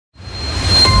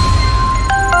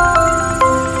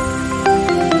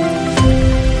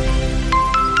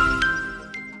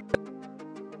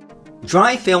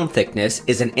Dry film thickness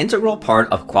is an integral part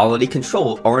of quality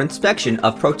control or inspection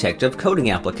of protective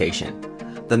coating application.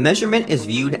 The measurement is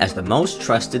viewed as the most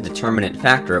trusted determinant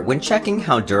factor when checking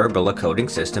how durable a coating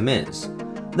system is.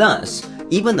 Thus,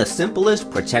 even the simplest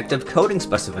protective coating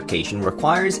specification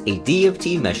requires a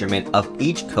DFT measurement of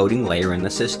each coating layer in the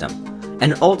system,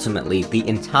 and ultimately the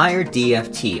entire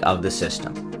DFT of the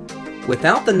system.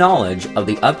 Without the knowledge of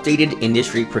the updated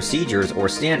industry procedures or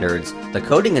standards, the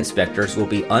coating inspectors will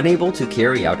be unable to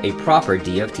carry out a proper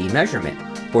DFT measurement,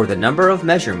 or the number of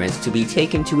measurements to be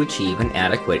taken to achieve an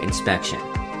adequate inspection.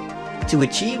 To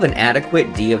achieve an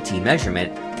adequate DFT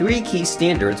measurement, three key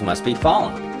standards must be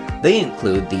followed. They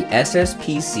include the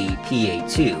SSPC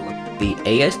PA2, the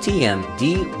ASTM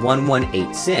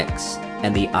D1186,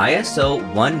 and the ISO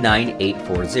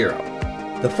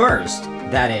 19840. The first,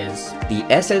 that is, the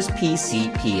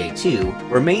SSPC PA2,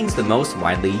 remains the most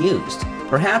widely used,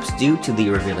 perhaps due to the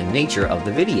revealing nature of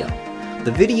the video.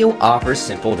 The video offers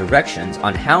simple directions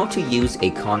on how to use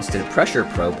a constant pressure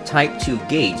probe Type 2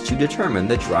 gauge to determine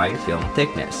the dried film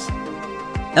thickness.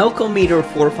 Elcometer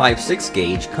 456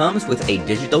 gauge comes with a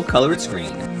digital colored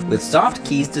screen with soft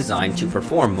keys designed to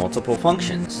perform multiple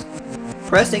functions.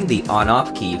 Pressing the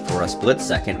on-off key for a split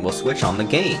second will switch on the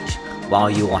gauge, while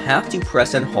you will have to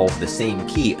press and hold the same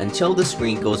key until the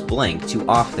screen goes blank to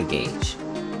off the gauge.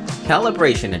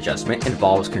 Calibration adjustment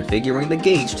involves configuring the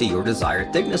gauge to your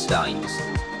desired thickness values.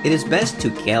 It is best to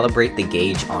calibrate the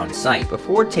gauge on site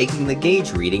before taking the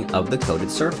gauge reading of the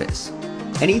coated surface.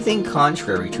 Anything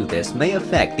contrary to this may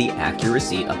affect the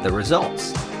accuracy of the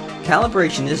results.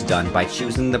 Calibration is done by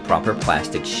choosing the proper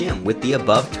plastic shim with the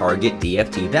above target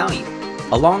DFT value,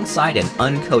 alongside an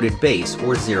uncoated base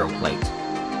or zero plate.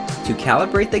 To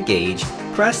calibrate the gauge,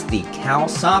 press the Cal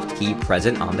Soft key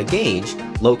present on the gauge,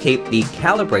 locate the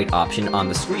Calibrate option on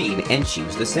the screen, and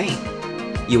choose the same.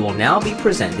 You will now be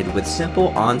presented with simple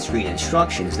on-screen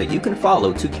instructions that you can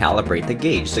follow to calibrate the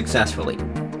gauge successfully.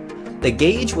 The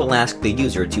gauge will ask the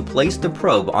user to place the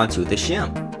probe onto the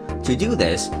shim. To do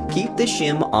this, keep the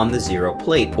shim on the zero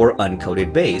plate or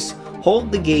uncoated base,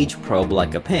 hold the gauge probe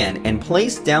like a pen, and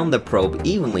place down the probe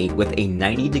evenly with a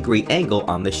 90-degree angle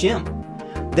on the shim.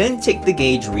 Then take the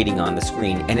gauge reading on the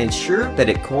screen and ensure that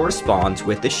it corresponds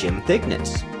with the shim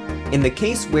thickness. In the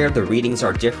case where the readings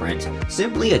are different,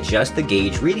 simply adjust the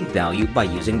gauge reading value by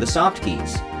using the soft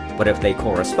keys. But if they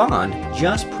correspond,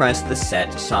 just press the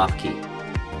Set Soft key.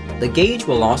 The gauge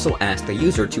will also ask the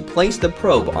user to place the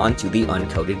probe onto the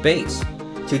uncoated base.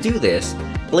 To do this,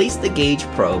 place the gauge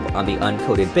probe on the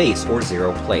uncoated base or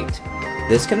zero plate.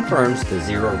 This confirms the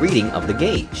zero reading of the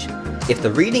gauge. If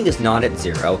the reading is not at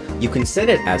zero, you can set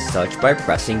it as such by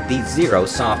pressing the Zero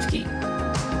Soft key.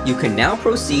 You can now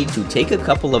proceed to take a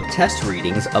couple of test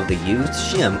readings of the used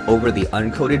shim over the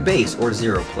uncoated base or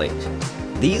zero plate.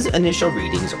 These initial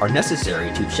readings are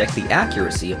necessary to check the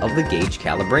accuracy of the gauge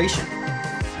calibration.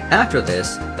 After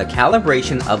this, the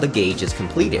calibration of the gauge is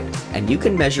completed, and you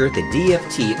can measure the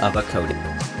DFT of a coating.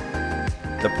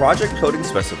 The project coating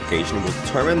specification will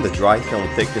determine the dry film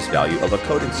thickness value of a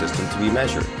coating system to be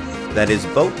measured. That is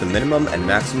both the minimum and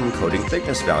maximum coating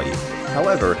thickness value.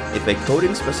 However, if a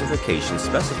coating specification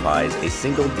specifies a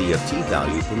single DFT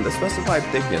value, then the specified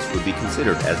thickness would be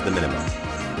considered as the minimum.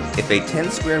 If a 10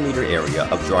 square meter area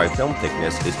of dry film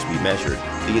thickness is to be measured,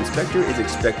 the inspector is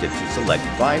expected to select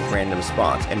 5 random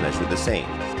spots and measure the same.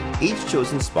 Each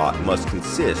chosen spot must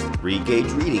consist 3 gauge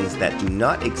readings that do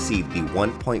not exceed the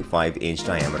 1.5-inch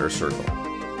diameter circle.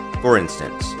 For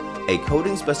instance, a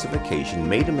coating specification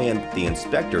may demand the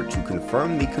inspector to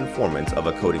confirm the conformance of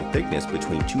a coating thickness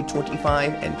between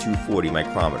 225 and 240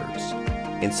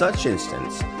 micrometers. In such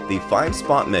instance, the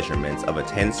 5-spot measurements of a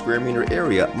 10 square meter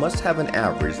area must have an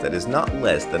average that is not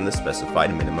less than the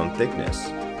specified minimum thickness.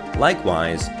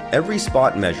 Likewise, every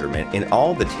spot measurement in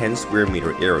all the 10 square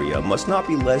meter area must not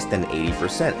be less than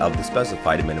 80% of the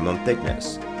specified minimum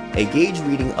thickness. A gauge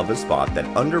reading of a spot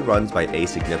that underruns by a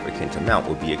significant amount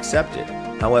would be accepted.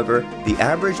 However, the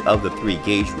average of the 3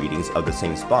 gauge readings of the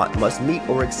same spot must meet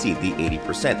or exceed the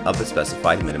 80% of the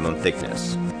specified minimum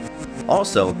thickness.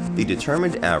 Also, the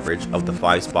determined average of the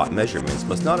 5-spot measurements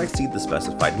must not exceed the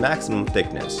specified maximum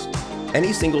thickness.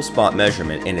 Any single spot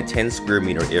measurement in a 10 square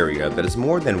meter area that is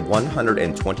more than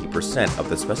 120% of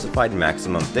the specified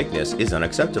maximum thickness is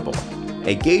unacceptable.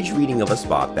 A gauge reading of a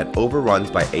spot that overruns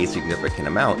by a significant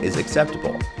amount is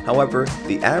acceptable. However,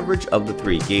 the average of the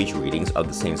 3 gauge readings of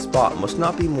the same spot must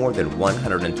not be more than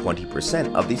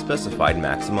 120% of the specified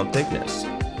maximum thickness.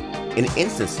 In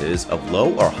instances of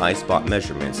low or high spot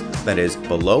measurements, that is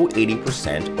below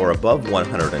 80% or above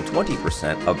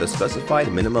 120% of the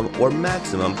specified minimum or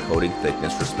maximum coating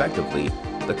thickness respectively,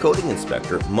 the coating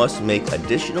inspector must make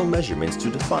additional measurements to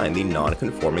define the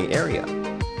non-conforming area.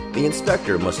 The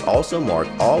inspector must also mark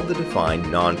all the defined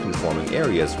non-conforming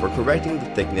areas for correcting the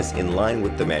thickness in line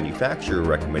with the manufacturer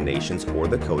recommendations or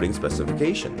the coating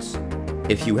specifications.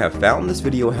 If you have found this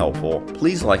video helpful,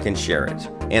 please like and share it.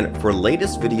 And for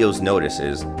latest videos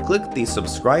notices, click the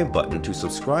subscribe button to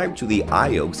subscribe to the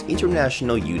IOGS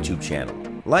International YouTube channel.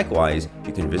 Likewise,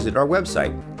 you can visit our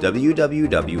website,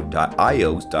 www.iogs.org,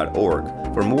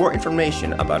 for more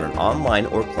information about an online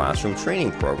or classroom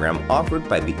training program offered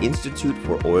by the Institute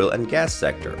for Oil and Gas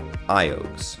Sector,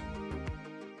 IOGS.